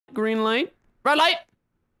green light, red light,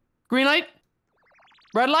 green light,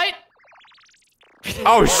 red light.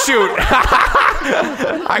 Oh shoot!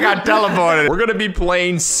 I got teleported. We're gonna be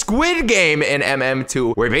playing Squid Game in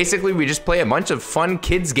MM2, where basically we just play a bunch of fun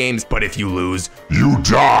kids games, but if you lose, you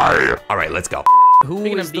die. All right, let's go. Who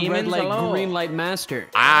is the red light, green light master?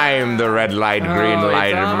 I'm the red light, green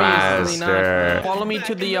light master. Follow me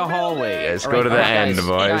to the hallway. Let's go to the end, boys.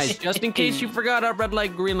 Guys, just in case you forgot how red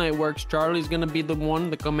light, green light works, Charlie's gonna be the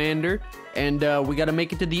one, the commander, and we gotta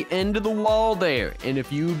make it to the end of the wall there. And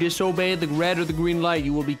if you disobey the red or the green light,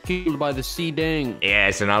 you will be killed by the SeeDank.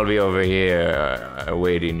 Yes, and I'll be over here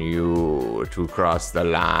awaiting you to cross the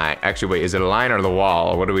line. Actually, wait, is it a line or the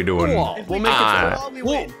wall? What are we doing? We'll make it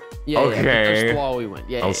to Yeah, okay. Yeah, the wall we went.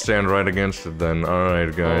 Yeah, I'll stand right against it then. All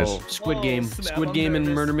right, guys. Oh, Squid Game. Squid Game and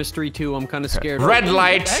Murder Mystery 2. I'm kind of scared. Red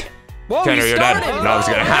light. Whoa, Tanner, you're dead. No, I'm just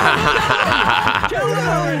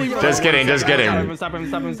kidding. Just kidding, just kidding. Stop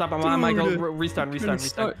him. I'm Michael. Restart.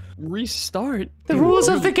 Restart? The rules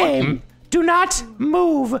of the game. Do not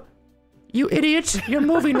move. You idiot. You're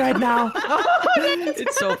moving right now.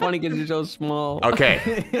 It's so funny because you're so small.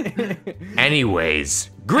 Okay.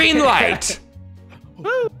 Anyways, green light.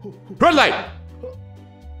 Red light.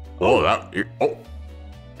 Oh,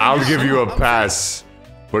 I'll give you a pass.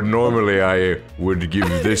 But normally I would give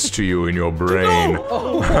this to you in your brain.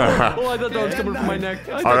 Oh, I thought that was coming from my neck.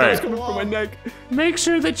 All right. Make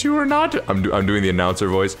sure that you are not, I'm doing the announcer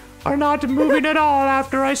voice, are not moving at all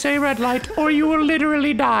after I say red light, or you will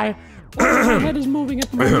literally die. My head is moving at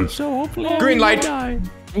the moment, so hopefully green light.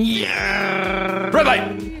 Yeah. Red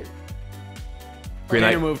light. Green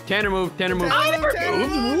light. Tanner move.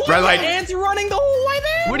 Red light. Ant's running the whole way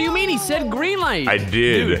there. What do you mean? He said green light. I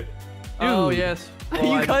did. Dude. Oh, yes.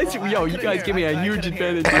 You guys give me a huge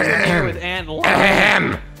advantage. Here with Ant.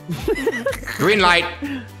 Green light.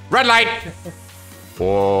 Red light.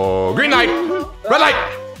 Oh, green light. Red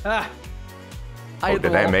light. Oh,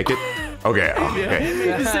 did I make it? Okay.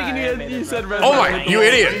 The second you said red Oh light. my, you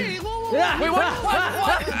idiot. Wait,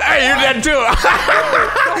 what? Hey, you're dead too.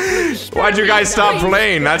 Why'd you guys stop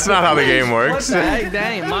playing? That's not how the game works. You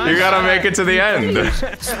gotta make it to the end.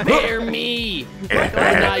 Spare me.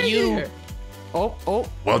 Not you. Oh.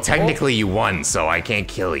 Well, technically you won, so I can't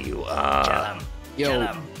kill you. I'll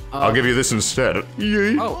give you this instead.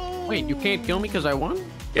 Oh, wait, you can't kill me because I won?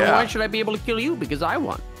 Yeah. So why should I be able to kill you? Because I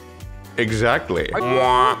won. Exactly.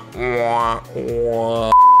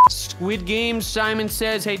 Squid Game, Simon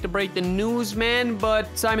says, hate to break the news, man, but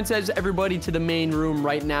Simon says everybody to the main room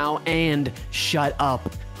right now and shut up.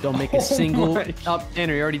 Don't make a single... Oh,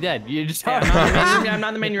 Tanner, you're already dead. You just... I'm not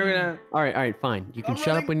in the main room. All right, fine. You can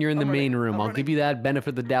shut up when you're in the main room. I'll give you that benefit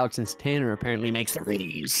of the doubt since Tanner apparently makes the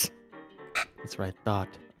threes. That's what I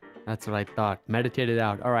thought. Meditate it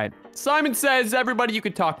out. All right. Simon says, everybody, you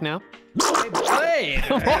can talk now. Hey!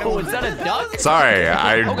 Oh, is that a duck? Sorry,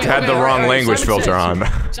 I had the wrong language filter on.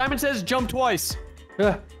 Simon says, jump twice.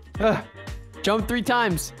 Jump 3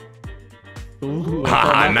 times. Ooh,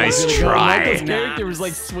 nice try. Michael's character was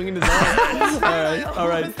like swinging his arm. All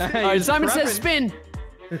right. Simon says, spin.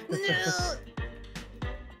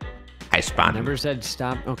 I spawned. Never said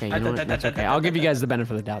stop. Okay, you know what? That's okay. I'll give you guys the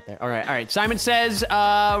benefit of the doubt there. All right. Simon says,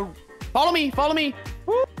 follow me.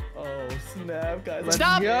 Oh, snap, guys. Let's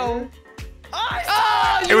Stop. go.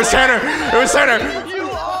 It was Tanner. You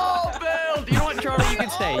all failed. You know what, Charlie? You can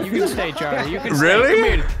stay. Charlie. You can stay. Really?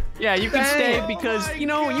 Come here. Yeah, you can stay because, you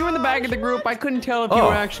know, you were in the back of the group. I couldn't tell if you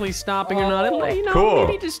were actually stopping or not. You know, cool.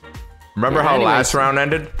 Maybe just... Remember how last round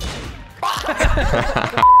ended?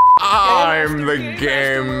 I'm the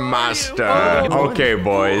game master. Okay,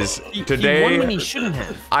 boys. Today, he won when he shouldn't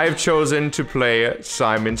have. I've chosen to play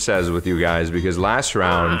Simon Says with you guys because last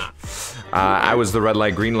round, I was the red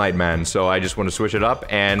light, green light man. So I just want to switch it up.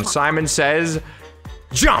 And Simon says,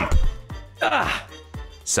 jump.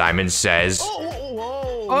 Simon says,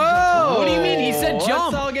 Oh, what do you mean? He said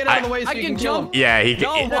jump. Let's all get out of the way so I you can jump. yeah, he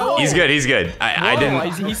can. No. He's good. I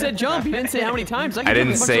didn't. He said jump. He didn't say how many times. I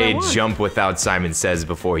didn't say jump without Simon Says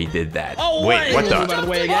before he did that. Oh, wait, what Out of the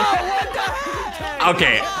way again.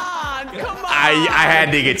 Okay. I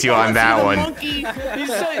had to get you on that one.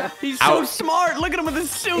 He's so smart. Look at him with his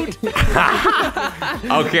suit.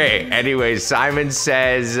 Okay, anyways, Simon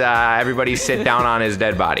says everybody sit down on his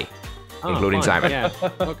dead body. Including Simon. Yeah.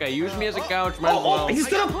 Okay, use me as a couch. He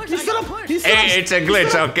stood up. Hey, it's a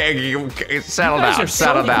glitch. Okay, settle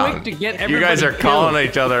down. You guys are calling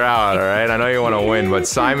each other out, all right? I know you want to win, but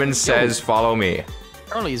Simon says follow me.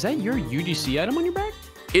 Charlie, is that your UGC item on your back?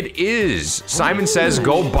 It is. Simon says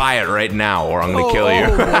go buy it right now or I'm gonna kill you.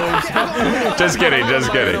 Just kidding. One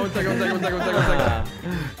second.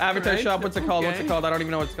 Avatar shop, what's it called? What's it called? I don't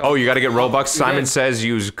even know what it's called. Oh, you gotta get Robux. Simon says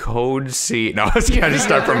use code C. No, I was gonna just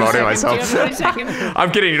start promoting myself.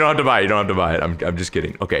 I'm kidding. You don't have to buy it. You don't have to buy it. I'm just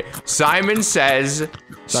kidding. Okay. Simon says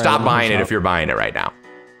stop buying it if you're buying it right now.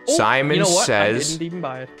 Simon you know what? says. I didn't even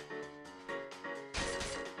buy it.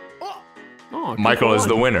 Oh, Michael is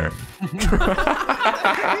the winner.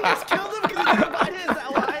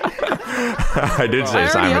 I did say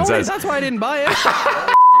Simon says. That's why I didn't buy it.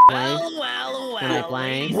 Well,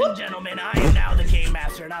 ladies and gentlemen, I am now the game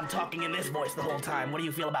master, and I'm talking in this voice the whole time. What do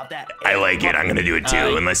you feel about that? I like it. I'm gonna do it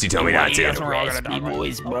too, unless you tell me not to.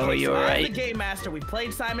 Boys, bro, you're right. I'm the game master. We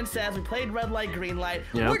played Simon Says. We played Red Light, Green Light.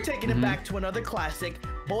 Yep. We're taking it back to another classic.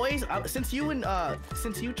 Boys, since you,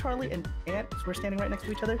 Charlie, and Ant, we're standing right next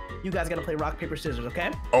to each other, you guys gotta play rock, paper, scissors,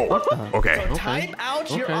 okay? Oh, okay. So type out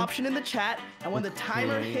your option in the chat, and when the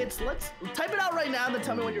timer hits, let's type it out right now, and then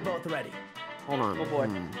tell me when you're both ready. Hold on. Oh boy.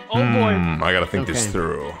 Oh boy. I gotta think this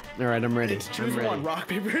through. All right, I'm ready. Choose one. Rock,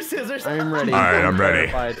 paper, scissors. I'm ready. All right, I'm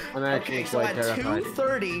ready. I'm actually so quite at terrified.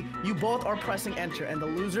 2:30, you both are pressing enter, and the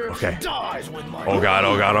loser dies with my. Oh god,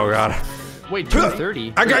 oh god, oh god. Wait,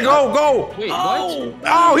 2:30? I gotta go! Wait, what?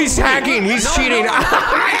 Oh, he's hacking! He's cheating!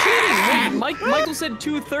 Michael said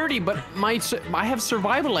 2:30, but I have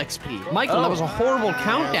survival XP. Michael, that was a horrible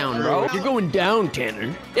countdown, bro. You're going down,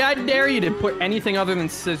 Tanner. Yeah, I dare you to put anything other than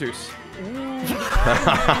scissors. Ready?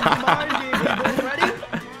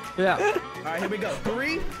 Yeah. All right, here we go.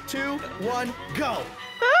 3, 2, 1, go.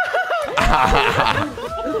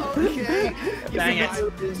 Okay. Dang it.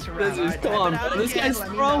 Scissors, come on, bro. This guy's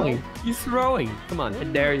throwing. He's throwing. Come on. I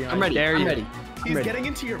dare you. I'm ready. I'm ready. He's getting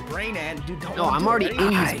into your brain, and dude, don't. No, I'm already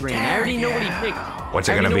in his brain. I already know what he picked. What's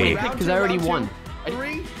it gonna be? Because I already won.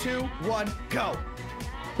 3, 2, 1, go.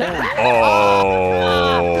 Oh.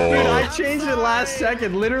 Dude, I changed it last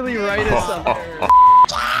second, literally right as something.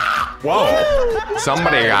 Whoa.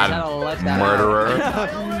 Somebody got murderer.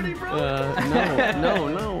 No.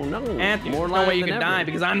 Anthony, there's no way you can die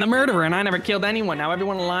because I'm the murderer and I never killed anyone. Now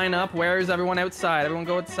everyone line up. Where is everyone outside? Everyone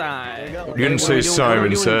go outside. You didn't say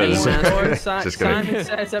Simon Says. Just kidding.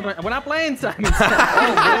 Simon Says. We're not playing Simon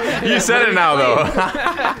Says. You said it now, though.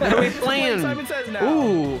 What are we playing? Simon Says now.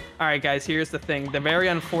 Ooh. All right, guys, here's the thing. The very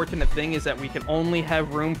unfortunate thing is that we can only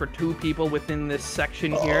have room for 2 people within this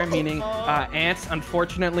section here, meaning Ants,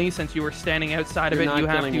 unfortunately, since you were standing outside of it, you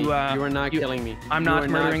have to... You are not killing me. I'm not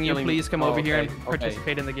murdering you. Please come over here and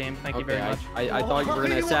participate in the game. Thank you very much. I thought you were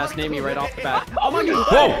going to assassinate me right off the bat. Oh my god!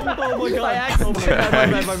 Whoa! Oh my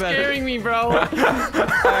god! You're scaring me, bro. All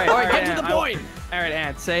right, get to the point. All right,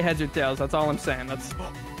 Ant, say heads or tails. That's all I'm saying. That's...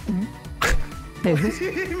 He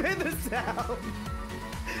made the sound.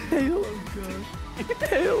 Tails. Oh gosh.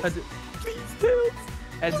 Tails. Please, tails.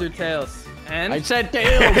 Heads or tails? And? I said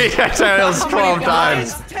tails. He said tails 12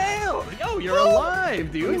 times. Tail. Yo, you're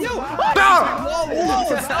alive, dude. Yo. Whoa,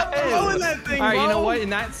 stop throwing that thing, All right, you know what? In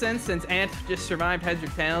that sense, since Ant just survived heads or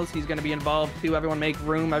tails, he's going to be involved too. Everyone make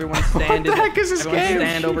room. Everyone stand. What the heck is this Everyone game?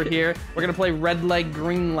 stand over here. We're going to play red light,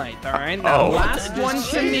 green light. All right? Now, last one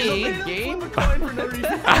to me.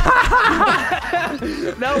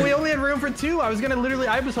 No, we only had room for 2. I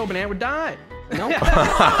was hoping Ant would die. No.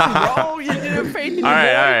 Bro, you didn't have faith in me. All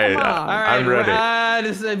right. All right, I'm ready.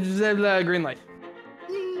 This is green light.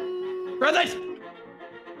 Red light.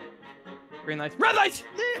 Green light. Red light.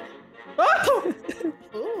 Oh!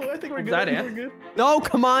 Oh, I think we're good. That We're it? good. No,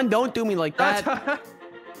 come on, don't do me like that.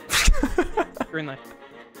 Green light.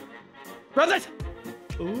 Red light.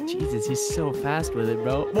 Jesus, he's so fast with it,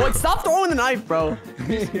 bro. Boy, stop throwing the knife, bro.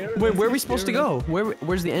 Wait, where are we supposed to go?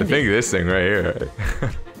 Where's the I ending? think this thing right here.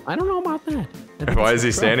 I don't know about that. Why is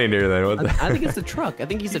he standing here then? What the? I think it's the truck. I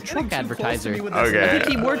think he's a truck advertiser. Okay. I think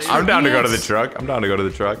he works for I'm down to go to the PS. truck. I'm down to go to the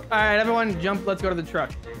truck. All right, everyone, jump. Let's go to the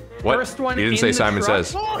truck. What? First one You didn't in say the Simon truck.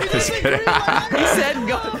 Says. Oh, he Just didn't kidding. say green light. He said,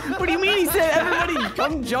 go. What do you mean? He said, everybody,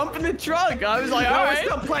 come jump in the truck. I was like, all We're right.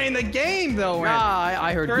 still playing the game, though. Nah,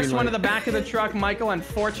 I heard First green one to light. the back of the truck, Michael.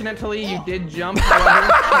 Unfortunately, you did jump.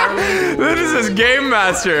 However, Charlie. This is his game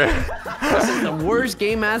master. This is the worst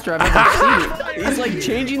game master I've ever seen. He's like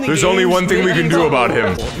changing the There's game. only one thing we can do about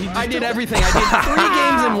him. I did everything. I did 3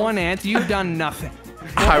 games in 1, Ant. You've done nothing.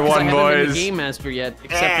 I won, I haven't been the boys. game master yet,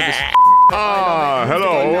 except for this. Ah,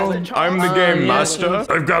 hello. I'm the game yeah. master.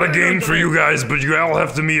 I've got a game for you guys, but you all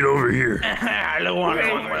have to meet over here.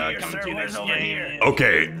 Welcome to this game.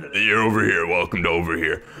 Okay, you're over here. Welcome to over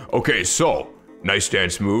here. Okay, so Nice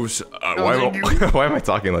dance moves. Why am I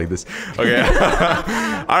talking like this? Okay.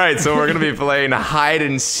 All right, so we're gonna be playing hide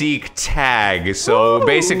and seek tag. So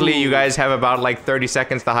basically, you guys have about like 30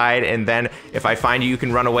 seconds to hide, and then if I find you, you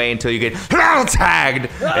can run away until you get tagged,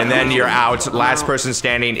 and then you're out. Last person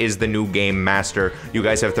standing is the new game master. You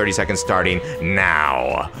guys have 30 seconds starting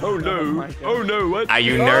now. Oh no! Oh no! What? Are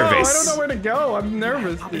you nervous? I don't know where to go. I'm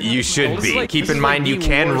nervous. Dude. You should be. Keep in mind, you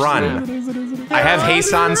can run. I have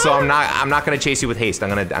haste on, so I'm not gonna chase you with haste. I'm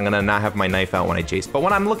gonna not have my knife out when I chase. But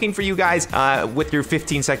when I'm looking for you guys, with your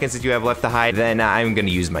 15 seconds that you have left to hide, then I'm gonna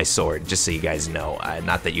use my sword, just so you guys know.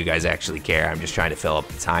 Not that you guys actually care. I'm just trying to fill up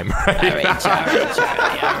the time. Right? All right, Charlie.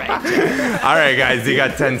 All right, Charlie. All right, guys, you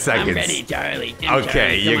got 10 seconds. I'm ready, Charlie.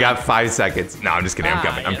 Okay, you got 5 seconds. No, I'm just kidding. I'm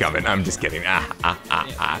coming. I'm coming. I'm just kidding. Look,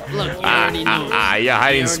 you already knew. Your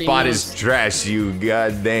hiding spot is trash, you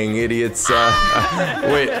god dang idiots.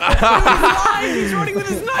 Wait. He's running with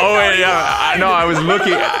his knife. Oh wait, yeah. No, I was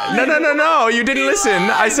looking. No. You didn't listen.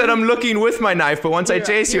 I said I'm looking with my knife, but once I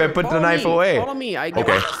chase you, I put the knife away. Follow me.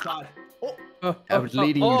 Okay. I was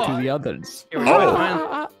leading you to the others.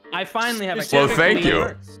 I finally have a. Well, thank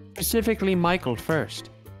you. Specifically, Michael first.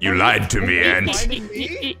 You lied to me, Ant.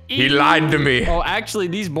 He lied to me. Oh, actually,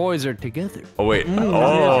 these boys are together. Oh wait.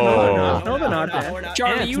 No, they're not.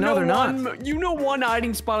 Charlie, Ants, you know one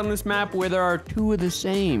hiding spot on this map where there are two of the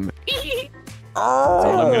same. That's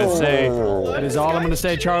all I'm gonna say. That is all I'm gonna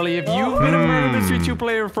say, Charlie. If you've been a Murder Mystery 2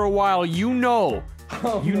 player for a while, you know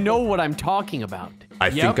what I'm talking about. I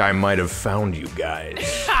think I might have found you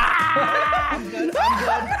guys. I'm good.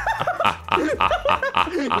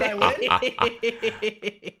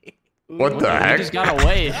 What the heck? You just got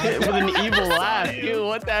away with an evil laugh. Dude,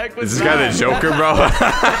 what the heck was Is this guy the Joker, bro?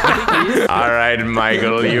 All right,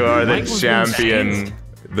 Michael, you are the Michael's champion.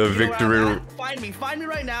 The victory. Find me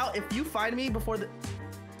right now. If you find me before the.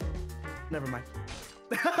 Never mind.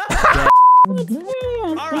 All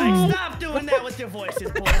right, stop doing that with your voices,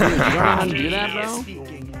 boys. You don't know how to do that, bro?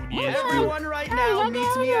 Everyone right now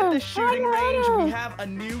meets me at the shooting range. We have a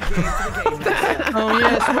new game for the game. Oh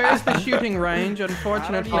yes, where's the shooting range?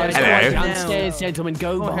 Unfortunately, I Hello. can't now. Downstairs, gentlemen,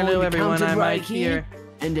 go Oh, behind hello the everyone, counter I'm right right here.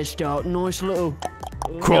 And just start nice little.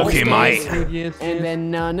 Croaky, mate. Yes, And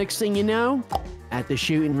then next thing you know, at the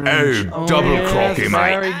shooting range. Oh, double yes, croaky,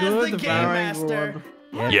 mate. Very As good, the game very master, good.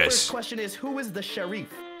 my Yes. first question is, who is the sheriff?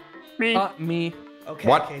 Me. Okay.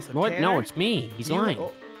 What? Okay, so What? No, Tanner, it's me. He's you- lying.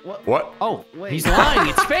 oh, what? What? Oh, Wait. he's lying.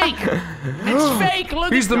 It's fake. It's fake.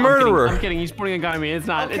 Look. He's the No, I'm kidding. murderer. I'm kidding. He's putting a gun on me. It's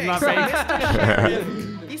not. Okay, It's not so fake. Mr.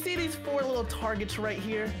 Sheriff, you see these 4 little targets right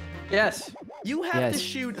here? Yes. You have Yes. to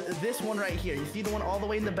shoot this one right here. You see the one all the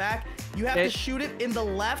way in the back? You have to shoot it in the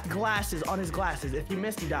left glasses, on his glasses. If you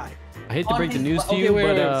miss, you die. I hate to break the news to Okay, you,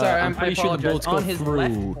 wait, but sorry, I'm pretty sure the bullets go on his through.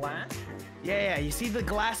 left glass. Yeah, you see the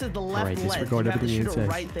glasses, the left Alright, lens. disregard You have to everything shoot you it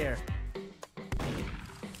say. right there.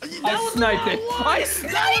 I sniped it. I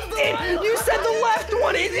sniped it. You said the left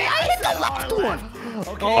one. I hit the left one.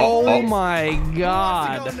 Okay. Oh my Who wants to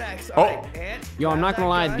god. go next? All right, Ant, Yo, I'm grab not gonna that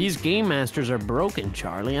lie. gun. These game masters are broken,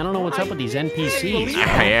 Charlie. I don't know what's up with these NPCs.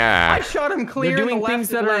 Yeah. I shot him clear They're doing the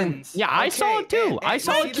things left that are. lens. Yeah, I saw it too. Ant, I Ant,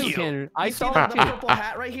 saw you it see too, the- Tanner. I you see saw the it too. purple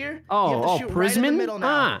hat right here? You have to Oh, shoot Prisman? right in the middle now.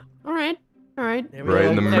 Ah, all right. There we Right go.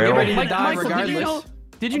 in the Yeah, middle. get ready to Like, die Michael, did you regardless. know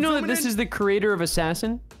that zooming this in. is the creator of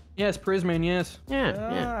Assassin? Yes, Prisman, yes. Yeah,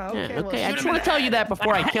 Ah, yeah, okay, yeah. well, Okay, I shoot just him want in to tell you that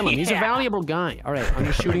before I kill him. He's a valuable guy. All right, I'm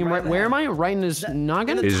just shooting him right. Where am I? Right in his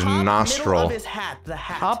noggin? In the His top middle nostril. of his hat, the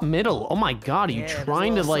hat. Top middle. Oh my God, are you Yeah, there's a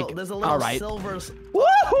trying to little like? there's a little All right. silver.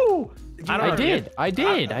 Woohoo! I did. I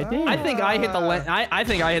did. I think I hit the lens. I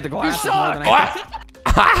think I hit the glass. suck.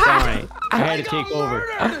 Sorry, I had to take over.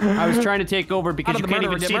 I was trying to take over because How you did the can't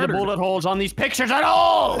even murderer see get the murdered? bullet holes on these pictures at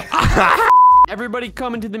all. Everybody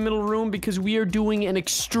come into the middle room because we are doing an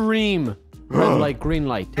extreme red light, green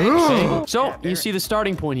light. Okay? So you see the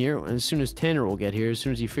starting point here. As soon as Tanner will get here, as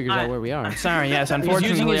soon as he figures out where we are. I'm sorry. Yes, using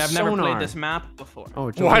unfortunately, his I've never sonar. played this map before. Oh,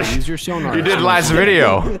 it's What? okay. Use your sonar. You did last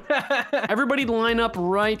video. Everybody line up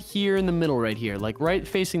right here in the middle, right here, like right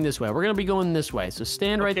facing this way. We're gonna be going this way, so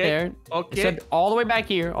stand right Okay, there. okay. Said all the way back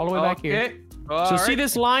here, all the way back here. So see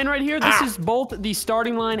this line right here? This is both the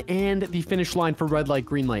starting line and the finish line for red light,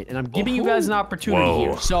 green light, and I'm giving you guys an opportunity Whoa.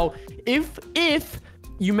 here. So if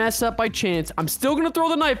you mess up by chance, I'm still gonna throw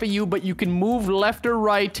the knife at you, but you can move left or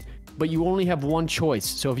right, but you only have one choice.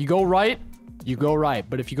 So if you go right, you go right,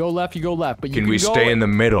 but if you go left, you go left. But you Can we stay in the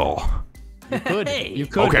middle? You could. You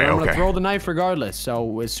could. Okay, but I'm gonna okay. throw the knife regardless.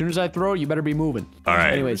 So as soon as I throw, you better be moving. All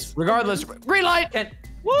right. Anyways, regardless, green light. And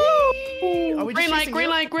Woo! Are we just Green light, chasing green you?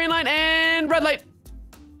 light, green light, and red light.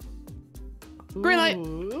 Green light.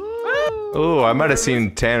 Oh, I might have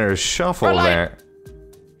seen Tanner shuffle Red light. there.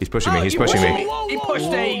 He's pushing me. He's pushing me. He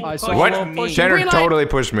pushed A. What? Tanner Green light. totally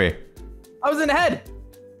pushed me. I was in the head.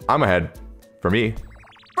 I'm ahead. For me.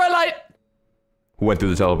 Red light. Who went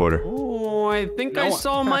through the teleporter? Oh, I think I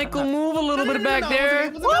saw Michael move a little bit back there.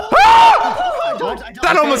 That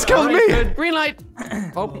almost killed me. Good. Green light.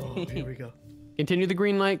 Oh, Here we go. continue the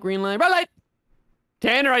green light. Green light. Red light.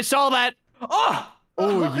 Tanner, I saw that. Oh.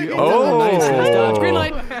 Oh, you. Oh. Nice dodge. Green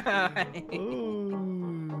light.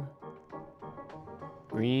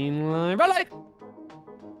 Green light. Red light.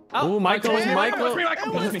 Oh, Michael. Tanner, Michael.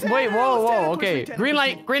 Wait, whoa, whoa. Okay. Green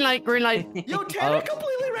light. Green light. Green light. Yo, Tanner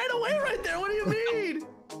completely ran away right there. What do you mean?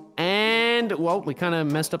 And, well, we kind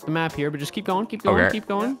of messed up the map here, but just keep going, keep going, Okay. keep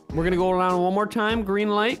going. We're going to go around one more time. Green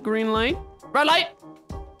light, green light. Red light.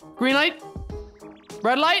 Green light.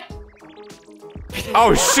 Red light.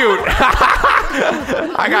 Oh, shoot.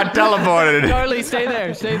 I got teleported. Charlie, stay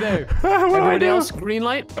there, stay there. What do I Everybody do? else, green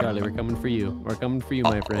light. Charlie, we're coming for you. We're coming for you,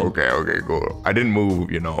 my friend. Okay, okay, cool. I didn't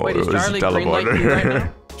move, you know. Wait, it is was Charlie green light me right teleporter.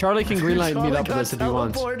 now? Charlie can green light and meet up with us if he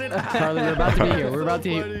wants. Charlie, we're about to be here. We're about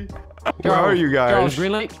to be Where are you guys? Charles,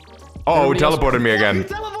 green light. Oh, Everybody else- teleported me again.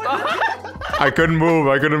 I couldn't move.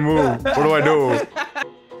 I couldn't move. What do I do?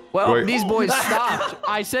 Well, Wait. these boys stopped.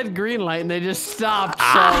 I said green light and they just stopped. So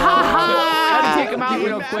I had to take them out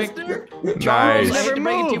real quick. I Nice. hate to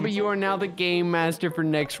break it to you, but you are now the game master for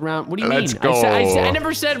next round. What do you Let's mean? go. I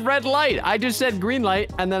never said red light. I just said green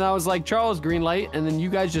light, and then I was like, Charles, green light, and then you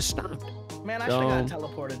guys just stopped. Man, I should have got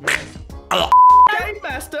teleported, man. Game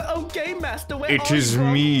Master, oh Game Master, where It are is you?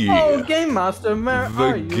 me. Oh, Game Master, where The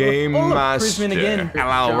are you? Game Oh, look, Master. Brisbane again.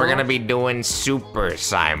 Hello, we're gonna be doing Super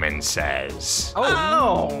Simon Says.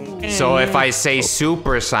 Oh. So if I say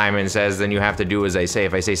Super Simon Says, then you have to do as I say.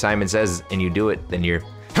 If I say Simon Says and you do it, then you're.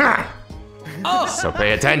 So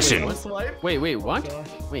pay attention. Swipe? Wait, what?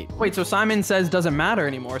 Wait, so Simon Says doesn't matter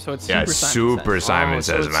anymore, so it's Yeah, Super Simon Super Says. Simon Oh,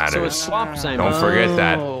 so Says it's- So matters. it's swap Simon. Don't forget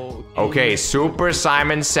that. Oh, Okay, Super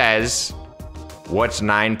Simon Says, what's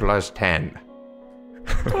 9 plus 10?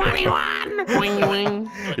 21. Boing, boing.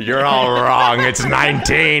 You're all wrong. It's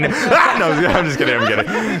 19. Ah, no, I'm just kidding. I'm kidding.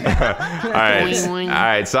 All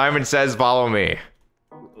right. Simon Says, follow me.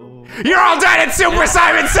 You're all dead. It's Super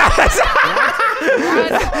Simon Says.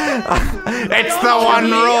 It's the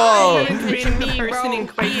one rule.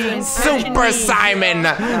 Super Simon.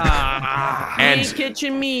 And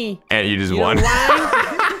Kitchen me. you just won.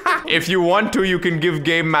 If you want to, you can give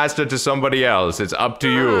Game Master to somebody else. It's up to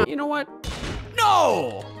you. You know what?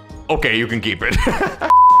 No. Okay, you can keep it.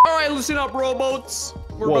 All right, listen up, rowboats.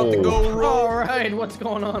 We're about to Whoa. go row. All right, what's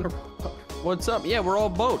going on? What's up? Yeah, we're all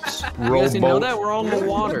boats. You guys didn't know Rowboat. that? We're all in the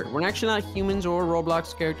water. We're actually not humans or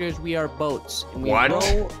Roblox characters. We are boats. And we What?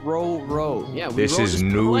 row. Yeah, we This row is just for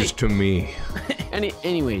the news light. to me.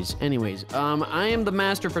 Anyways, I am the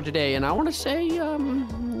master for today, and I want to say,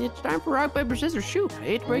 it's time for rock, paper, scissors, shoot. I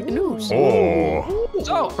hate to break the news. Oh.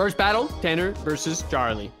 So, first battle, Tanner versus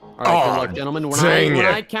Charlie. All right, Oh, good luck, gentlemen. When dang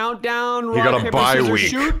I it. count down, You got rock, a paper, bye scissors, week.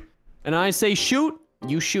 shoot, and I say shoot,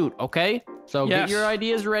 you shoot, okay? So get Yes. your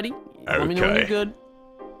ideas ready. Let me know when Okay. you're good.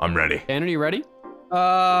 I'm ready. Tanner, you ready?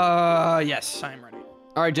 Yes, I'm ready.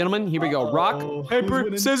 All right, gentlemen, here we go. Rock, who's paper,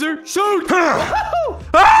 winning? scissors, shoot!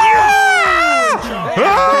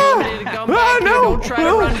 Don't try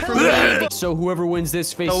to run from me. So whoever wins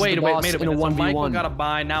this faces Oh, wait, the wait, boss wait a in a minute. So Michael 1v1. got a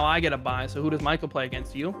bye, now I get a bye. So who does Michael play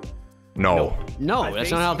against? You? No, No,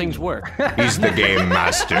 that's not how things work. he's the game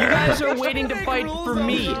master. You guys are waiting to Big fight rules, for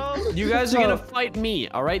me. though, You guys are gonna fight me,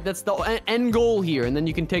 all right? That's the end goal here, and then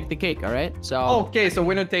you can take the cake, all right? So. Okay, so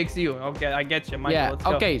winner takes you. Okay, I get you, Michael. Yeah. Let's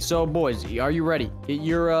go. Okay. So, boys, are you ready? Get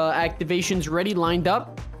your activations ready, lined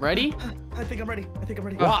up. Ready? I think I'm ready.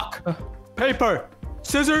 Rock, paper,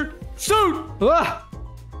 scissors, shoot. Ah!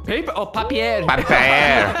 Paper. Oh, papier.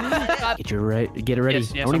 Papier. Get your right. Get it ready.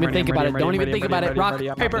 Yes, yes, Don't I'm even ready, think I'm about ready, it. I'm Don't ready, even think I'm about ready, it. Rock, I'm ready,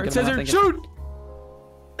 I'm paper, thinking, I'm scissors, thinking. shoot.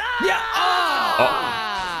 Yeah.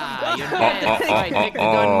 Ah! You're dead. All right, take the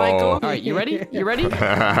gun, Michael. All right, you ready? You ready?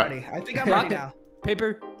 I think I'm ready now.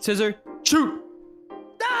 Paper, scissors, shoot.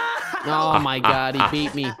 Oh my God, he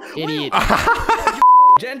beat me, idiot.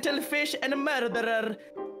 Gentle fish and a murderer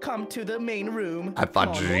come to the main room. I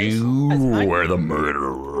thought Come on, boys. you were the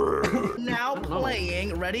murderer. Now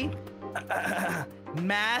playing, ready?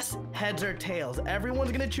 Mass heads or tails.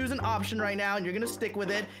 Everyone's gonna choose an option right now, and you're gonna stick with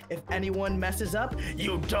it. If anyone messes up,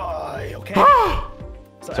 you die. Okay.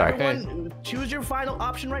 So Sorry. everyone, choose your final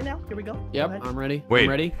option right now. Here we go. Go Yep, ahead. I'm ready. Wait. I'm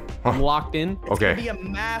ready. I'm locked in. It's gonna Okay. be a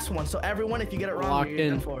mass one. So everyone, if you get it wrong, Locked you're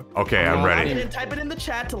done in. for. Okay, I'm ready. And type it in the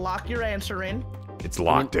chat to lock your answer in. It's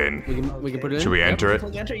locked in. We can put it in. Should we enter it?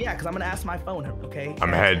 Click enter, yeah, because I'm gonna ask my phone. Okay.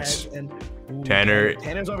 I'm heads. And, ooh, Tanner.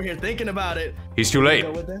 Tanner's over here thinking about it. He's too late.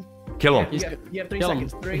 Go with it. Kill him. You have 3 Kill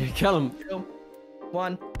seconds. him. 3, Kill him. 2,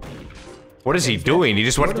 1. What is he doing? He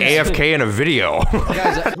just went AFK in a video.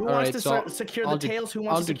 Guys, Who all wants right, to so secure I'll the do- tails? Who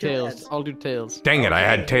I'll wants do to secure tails. heads? I'll do tails. Dang it, I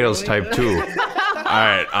had tails type 2.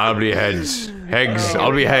 Alright, I'll be heads. Hegs,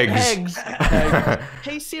 I'll be hegs. Eggs.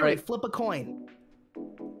 Hey Siri, Right. flip a coin.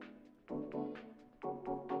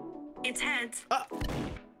 It's heads.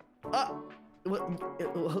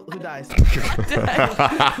 Who dies?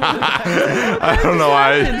 I don't know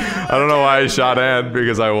why I shot Ant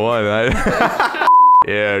because I won.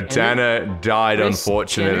 Yeah, Tanner died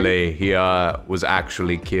unfortunately. He was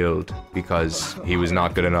actually killed because he was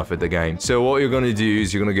not good enough at the game. So what you're gonna do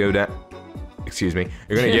is you're gonna go down. Excuse me.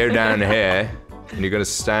 You're gonna go down here and you're gonna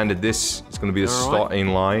stand at this. It's gonna be the starting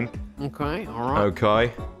line. Okay, all right.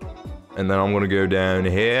 Okay. And then I'm gonna go down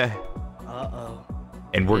here.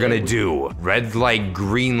 And we're gonna do red light,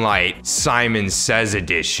 green light, Simon Says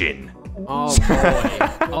edition. Oh boy.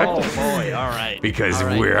 Oh boy. All right. Because All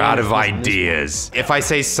right, we're yeah, out of listen, ideas. If I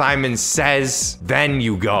say Simon Says, then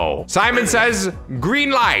you go. Simon says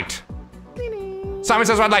green light. Simon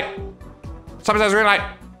says red light. Simon says green light.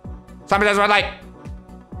 Simon says red light.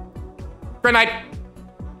 Green light.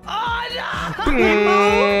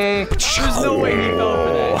 There's no way he fell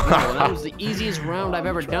for that. No, that was the easiest round I've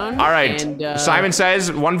ever done. All right. And, Simon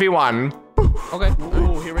says 1v1. Okay.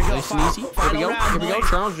 Ooh, here we go. Nice and easy. Here we go. Here we go.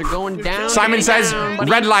 Charles, you're going down. Simon says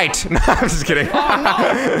red light. No, I'm just kidding.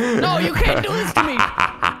 Oh, no, you can't do this to me.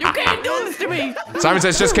 You can't do this to me. Simon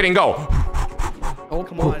says just kidding, go. Oh,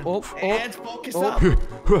 Come on. And focus up.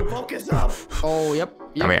 Focus up. Oh, yep.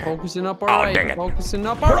 Come here. Focusing up. All Oh, right. dang it. Focusing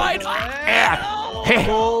up. All right.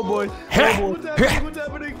 Oh boy. What's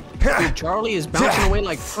happening? Dude, Charlie is bouncing away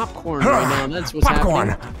like popcorn right now. That's what's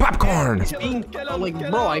happening. Popcorn. Being, like,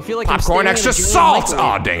 bro, I feel like Popcorn, I'm extra staring at a salt.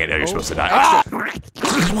 giant Oh, dang it. You're supposed to die.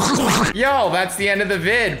 Yo, that's the end of the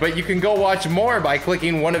vid, but you can go watch more by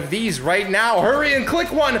clicking one of these right now. Hurry and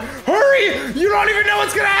click one. Hurry! You don't even know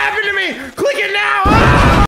what's gonna happen to me. Click it now. Ah!